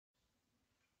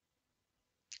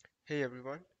Hey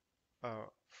everyone,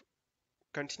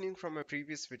 continuing from my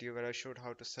previous video where I showed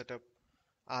how to set up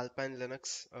Alpine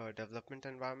Linux development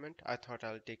environment, I thought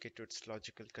I'll take it to its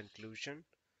logical conclusion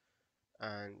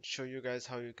and show you guys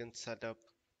how you can set up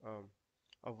um,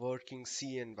 a working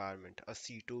C environment, a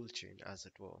C toolchain as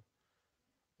it were.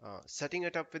 Setting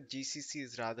it up with GCC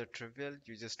is rather trivial.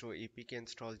 You just do apk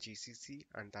install GCC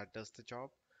and that does the job.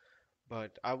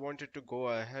 But I wanted to go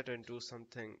ahead and do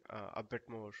something a bit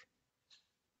more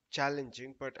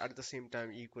challenging, but at the same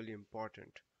time equally important.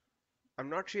 I'm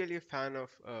not really a fan of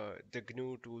the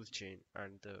GNU toolchain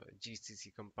and the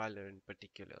GCC compiler in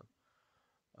particular.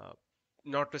 Uh,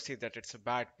 Not to say that it's a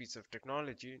bad piece of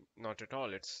technology, not at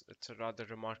all. It's a rather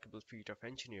remarkable feat of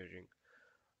engineering.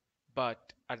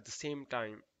 But at the same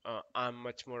time, I'm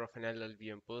much more of an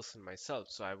LLVM person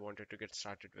myself, so I wanted to get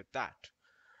started with that.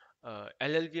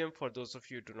 LLVM, for those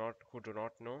of you who do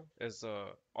not know, is a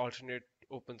alternate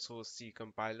open source C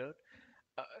compiler.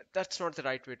 uh, that's not the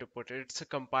right way to put it. It's a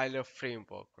compiler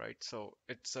framework, right? So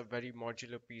it's a very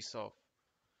modular piece of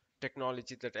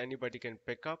technology that anybody can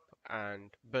pick up and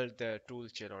build their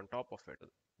toolchain on top of it.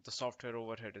 The software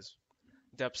overhead is,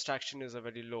 the abstraction is a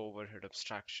very low overhead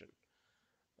abstraction.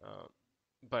 Uh,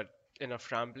 but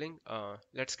enough rambling.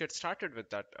 Let's get started with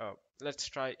that. Let's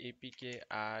try apk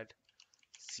add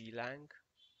clang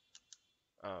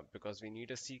because we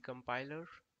need a C compiler.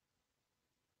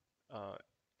 Uh,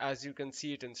 as you can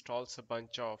see, it installs a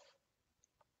bunch of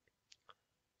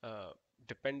uh,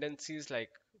 dependencies like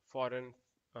foreign,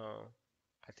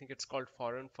 I think it's called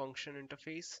foreign function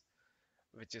interface,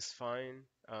 which is fine.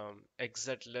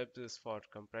 Xzlib is for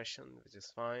compression, which is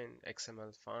fine.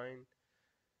 XML fine.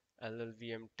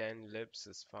 LLVM10 libs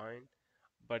is fine.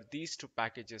 But these two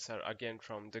packages are again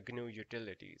from the GNU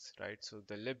utilities, right? So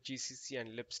the libgcc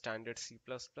and libstandard C++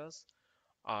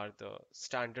 are the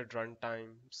standard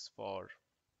runtimes for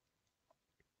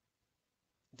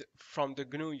from the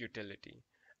GNU utility.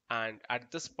 And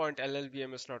at this point,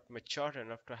 LLVM is not mature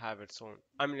enough to have its own.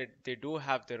 I mean, they do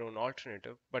have their own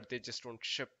alternative, but they just don't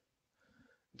ship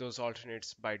those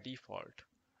alternates by default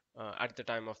at the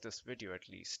time of this video, at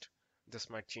least. This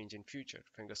might change in future,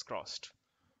 fingers crossed.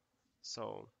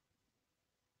 So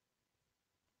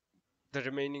the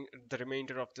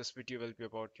remainder of this video will be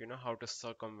about how to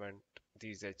circumvent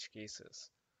these edge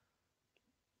cases.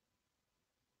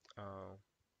 Uh,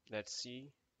 let's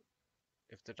see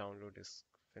if the download is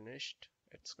finished.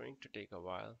 It's going to take a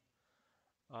while.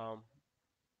 Um,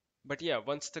 But yeah,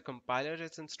 once the compiler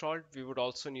is installed, we would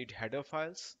also need header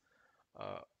files.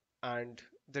 Uh, and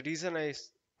the reason I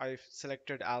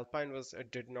selected Alpine was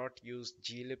it did not use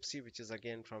glibc, which is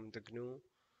again from the GNU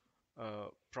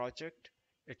project.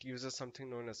 It uses something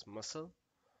known as musl.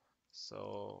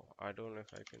 So I don't know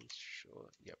if I can show.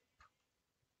 Yep.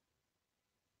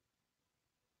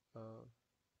 Uh,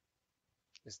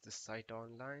 is this site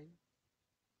online?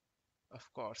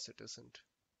 Of course it isn't.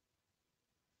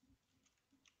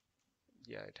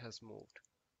 Yeah, it has moved.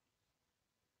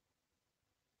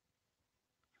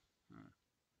 Hmm.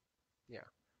 Yeah.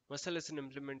 Musl is an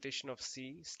implementation of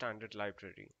C standard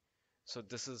library. So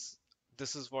this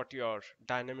is what your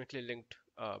dynamically linked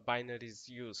binaries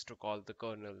use to call the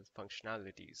kernel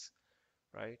functionalities,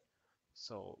 right?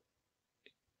 So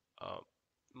uh,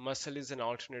 musl is an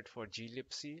alternate for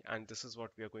glibc, and this is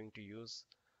what we are going to use.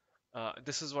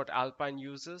 This is what Alpine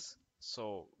uses.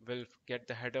 So we'll get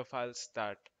the header files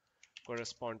that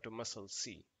correspond to musl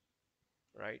C,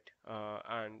 right?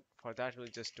 And for that we'll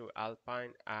just do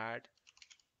Alpine add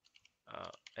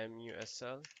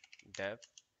musl dev,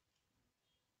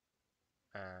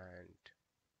 and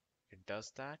it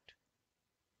does that.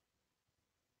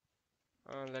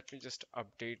 Let me just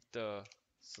update the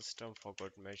system for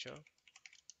good measure.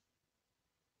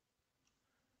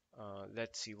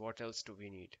 Let's see, what else do we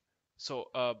need? So,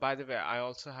 by the way, I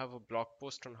also have a blog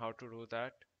post on how to do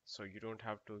that, so you don't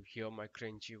have to hear my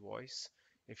cringy voice.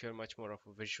 If you're much more of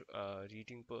a visual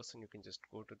reading person, you can just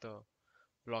go to the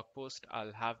blog post.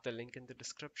 I'll have the link in the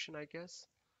description, I guess.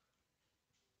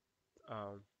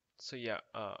 Um, so yeah,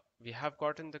 we have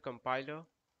gotten the compiler.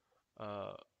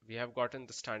 Uh, we have gotten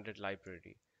the standard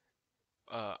library.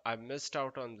 I missed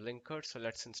out on linker, so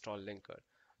let's install linker.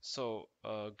 So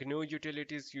GNU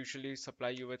utilities usually supply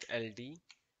you with LD,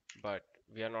 but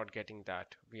we are not getting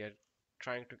that. We are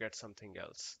trying to get something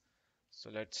else. So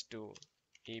let's do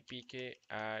apk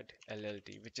add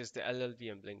LLD, which is the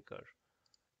LLVM linker.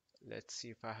 Let's see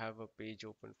if I have a page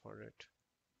open for it.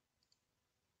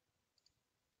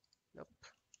 Nope.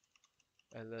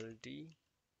 LLD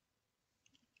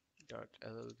dot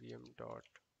LLVM dot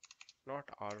not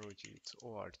ROG, it's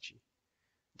ORG.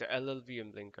 the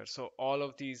LLVM linker. So all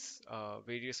of these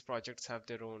various projects have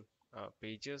their own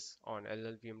pages on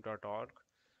llvm.org.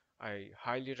 I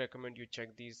highly recommend you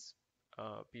check these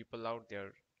people out.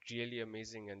 They're really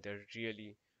amazing and they're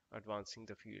really advancing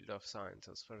the field of science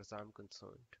as far as I'm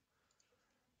concerned.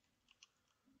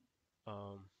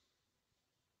 Um,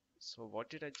 so what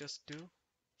did I just do?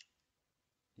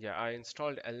 Yeah, I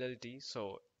installed LLD,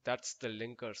 so that's the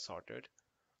linker sorted.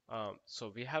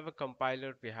 So we have a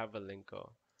compiler, we have a linker.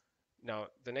 Now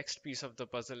the next piece of the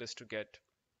puzzle is to get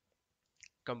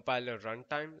compiler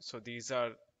runtime. So these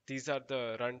are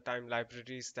the runtime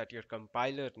libraries that your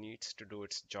compiler needs to do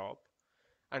its job.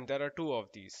 And there are two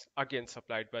of these, again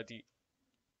supplied by the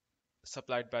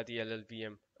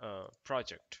LLVM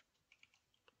project.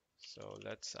 So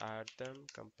let's add them.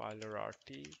 Compiler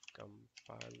RT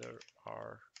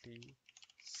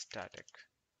static.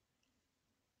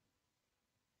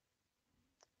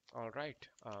 All right.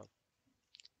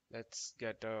 Let's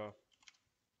get a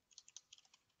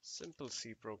simple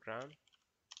C program,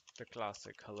 the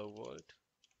classic hello world.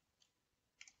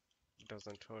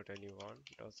 Doesn't hurt anyone,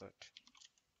 does it?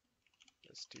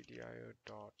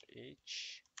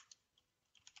 stdio.h.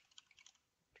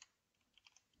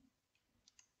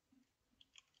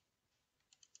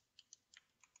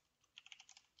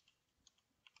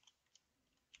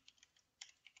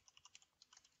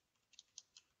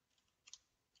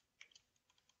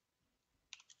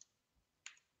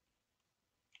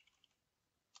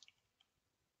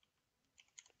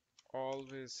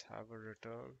 Always have a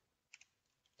return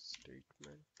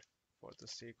statement for the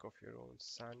sake of your own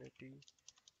sanity.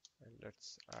 And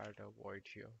let's add a void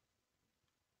here.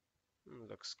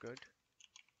 Looks good.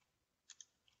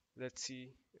 Let's see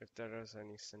if there is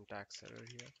any syntax error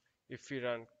here. If we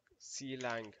run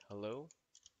clang hello,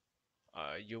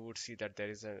 you would see that there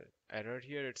is an error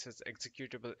here. It says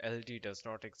executable LD does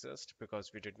not exist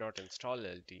because we did not install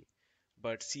LD.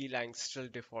 But clang still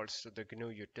defaults to the GNU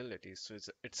utility, so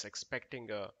it's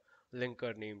expecting a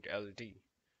linker named LD.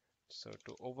 So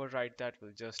to override that,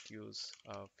 we'll just use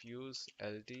fuse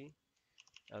LD,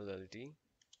 LLD,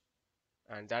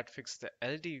 and that fixed the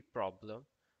LD problem,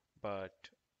 but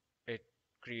it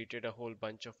created a whole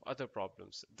bunch of other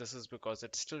problems. This is because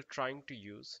it's still trying to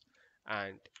use,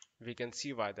 and we can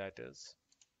see why that is.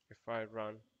 If I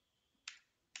run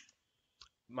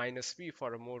 -v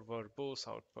for a more verbose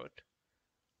output,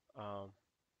 um,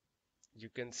 you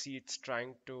can see it's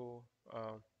trying to,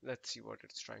 let's see what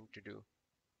it's trying to do.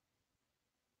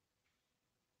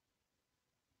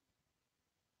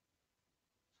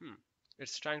 Hmm.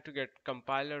 It's trying to get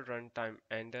compiler runtime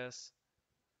NS.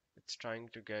 It's trying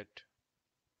to get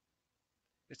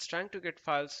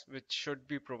files which should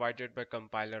be provided by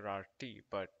compiler RT,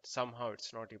 but somehow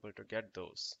it's not able to get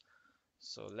those.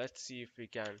 So let's see if we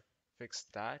can fix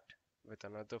that with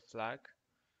another flag.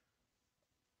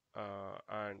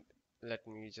 And let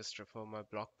me just refer my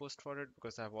blog post for it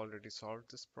because I've already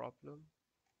solved this problem.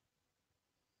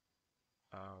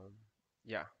 Um,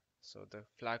 yeah, so the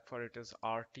flag for it is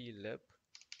rtlib,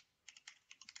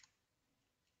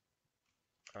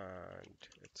 and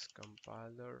it's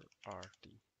compiler RT.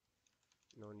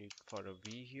 No need for a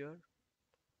V here.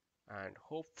 And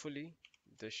hopefully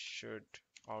this should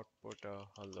output a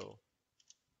hello.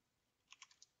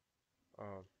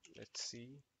 Uh, let's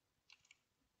see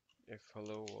if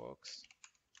hello works.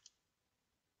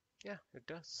 Yeah, it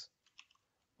does.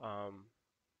 Um,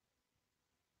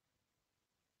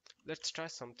 let's try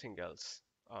something else.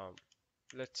 Um,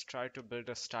 let's try to build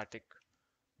a static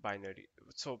binary.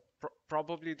 So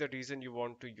probably the reason you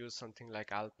want to use something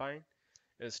like Alpine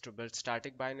is to build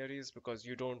static binaries because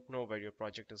you don't know where your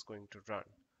project is going to run.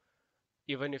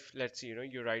 Even if, let's say,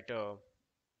 you write a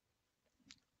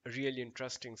really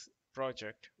interesting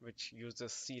project which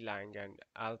uses clang and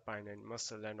Alpine and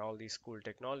Muscle and all these cool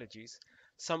technologies,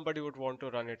 somebody would want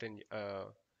to run it in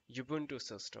Ubuntu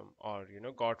system, or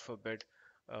God forbid,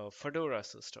 Fedora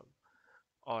system,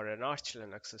 or an Arch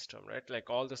Linux system, right? Like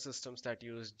all the systems that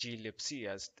use glibc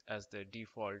as the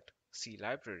default C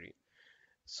library.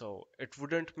 So it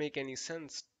wouldn't make any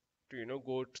sense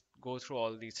to go through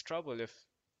all these trouble if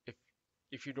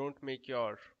if you don't make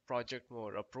your project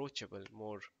more approachable,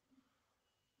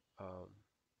 um,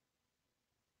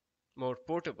 more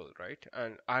portable, right?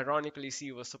 And ironically,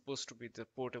 C was supposed to be the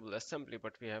portable assembly,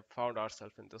 but we have found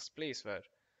ourselves in this place where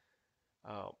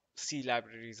C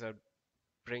libraries are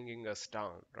bringing us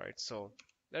down, right? So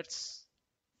let's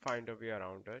find a way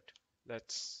around it.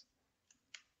 Let's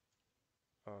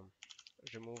um,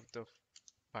 remove the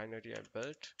binary I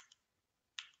built,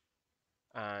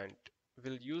 and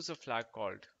we'll use a flag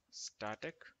called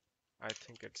static. I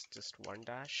think it's just one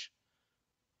dash.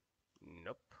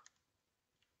 Nope,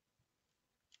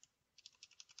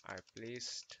 I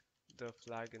placed the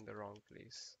flag in the wrong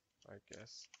place, I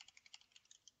guess.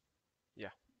 Yeah,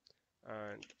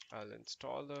 and I'll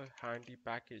install a handy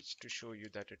package to show you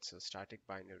that it's a static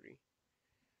binary.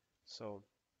 So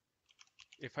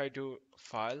if I do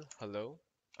file hello,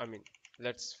 I mean,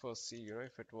 let's first see,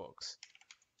 if it works.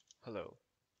 Hello,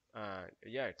 and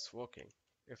yeah, it's working.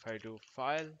 If I do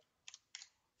file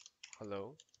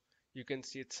hello, you can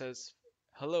see it says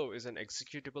hello is an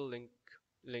executable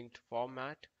linked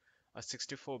format, a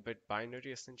 64-bit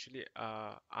binary essentially.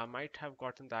 I might have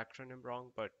gotten the acronym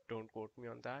wrong, but don't quote me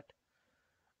on that.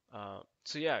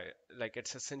 So yeah, like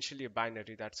it's essentially a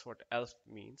binary. That's what ELF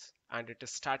means, and it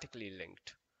is statically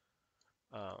linked.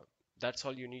 Uh, that's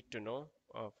all you need to know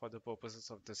for the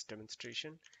purposes of this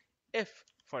demonstration. If,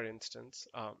 for instance,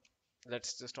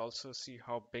 let's just also see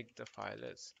how big the file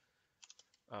is,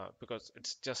 because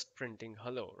it's just printing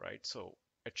hello, right? So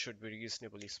it should be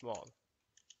reasonably small.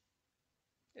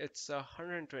 It's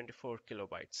 124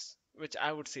 kilobytes, which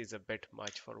I would say is a bit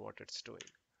much for what it's doing.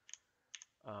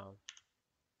 Uh,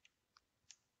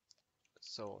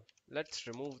 so let's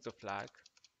remove the flag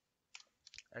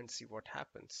and see what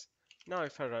happens. Now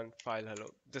if I run file hello,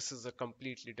 this is a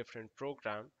completely different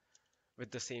program with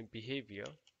the same behavior,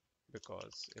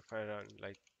 because if I run,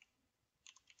 like,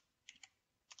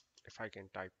 if I can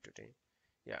type today,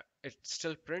 yeah, it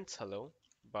still prints hello,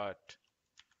 but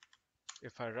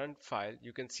if I run file,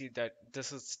 you can see that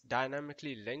this is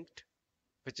dynamically linked,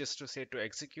 which is to say, to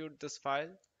execute this file,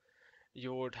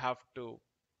 you would have to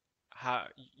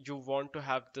you want to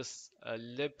have this uh,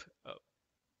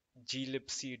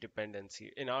 glibc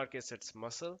dependency. In our case, it's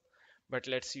muscle, but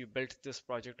let's say you built this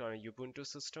project on a Ubuntu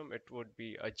system, it would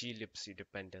be a glibc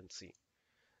dependency.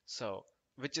 So,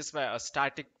 which is why a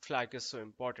static flag is so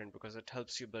important, because it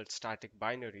helps you build static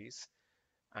binaries,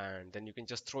 and then you can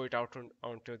just throw it out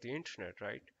onto the internet,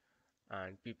 right?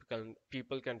 And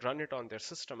people can run it on their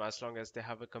system as long as they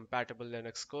have a compatible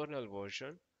Linux kernel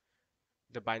version.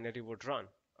 The binary would run.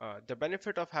 The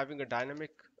benefit of having a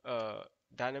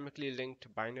dynamically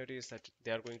linked binary is that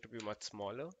they are going to be much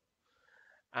smaller,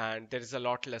 and there is a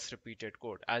lot less repeated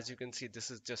code. As you can see, this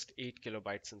is just 8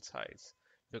 kilobytes in size,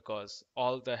 because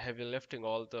all the heavy lifting,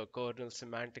 all the kernel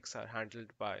semantics are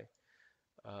handled by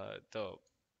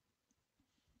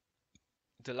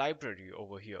the library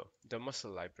over here, the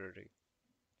muscle library.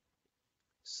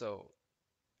 So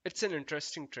it's an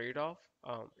interesting trade-off.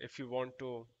 If you want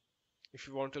to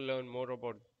learn more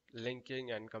about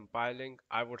linking and compiling,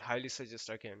 I would highly suggest,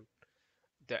 again,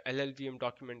 the LLVM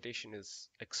documentation is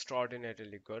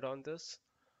extraordinarily good on this.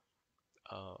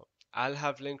 Uh, I'll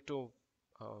have linked to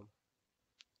um,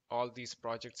 all these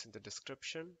projects in the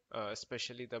description,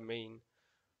 especially the main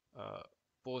uh,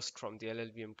 post from the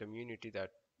LLVM community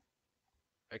that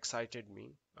excited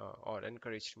me or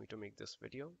encouraged me to make this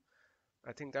video.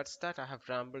 I think that's that. I have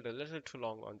rambled a little too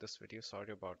long on this video.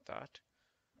 Sorry about that.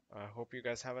 I hope you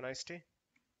guys have a nice day.